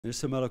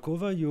Mr.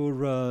 Maláčová,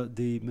 you're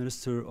the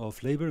Minister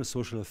of Labor and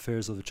Social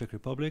Affairs of the Czech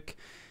Republic.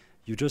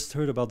 You just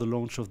heard about the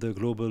launch of the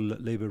Global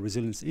Labor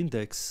Resilience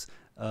Index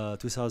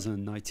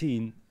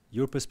 2019.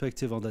 Your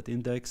perspective on that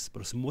index,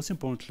 but most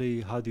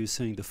importantly, how do you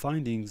think the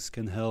findings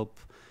can help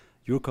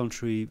your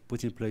country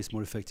put in place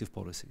more effective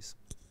policies?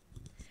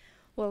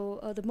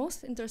 Well, the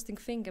most interesting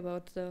thing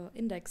about the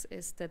index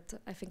is that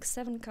I think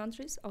 7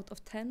 countries out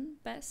of 10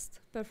 best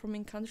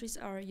performing countries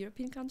are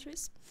European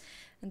countries,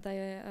 and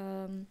I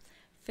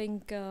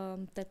think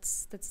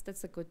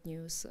that's a good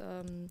news.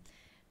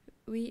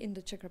 We in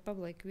the Czech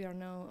Republic, we are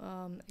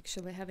now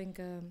actually having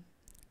a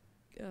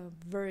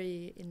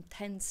very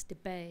intense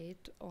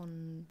debate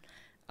on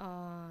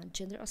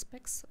gender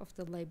aspects of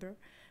the labor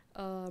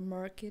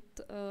market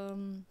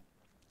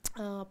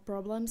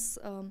problems.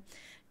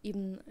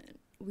 Even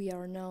we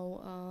are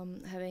now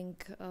having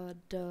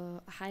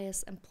the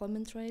highest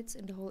employment rates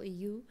in the whole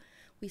EU.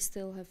 We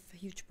still have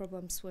huge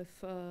problems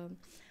with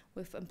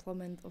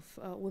employment of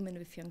women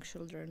with young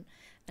children,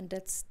 and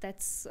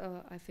that's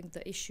I think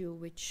the issue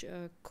which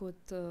could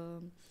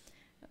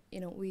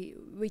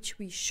which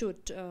we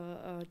should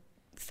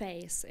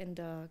face in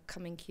the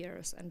coming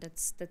years, and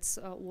that's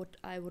what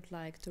I would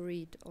like to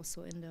read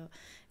also in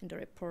the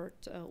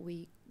report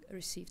we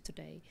received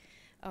today.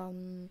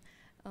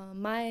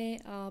 My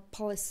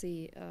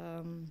policy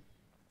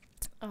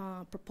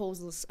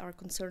proposals are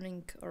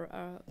concerning or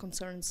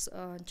concerns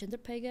gender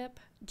pay gap,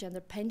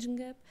 gender pension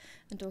gap,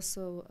 and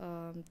also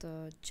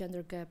the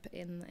gender gap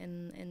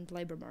in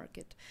labor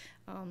market.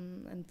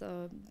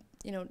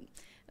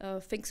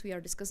 Things we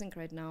are discussing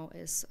right now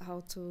is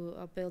how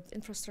to build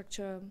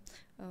infrastructure,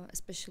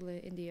 especially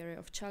in the area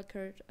of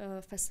childcare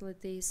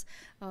facilities.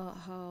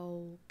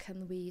 How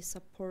can we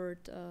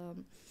support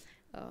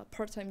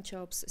part-time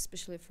jobs,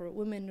 especially for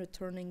women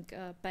returning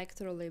back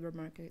to the labor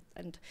market,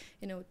 and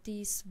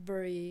these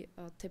very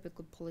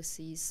typical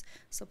policies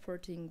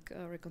supporting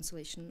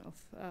reconciliation of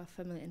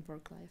family and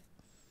work life.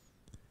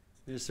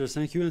 Minister,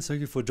 thank you, and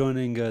thank you for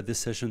joining this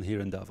session here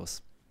in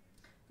Davos.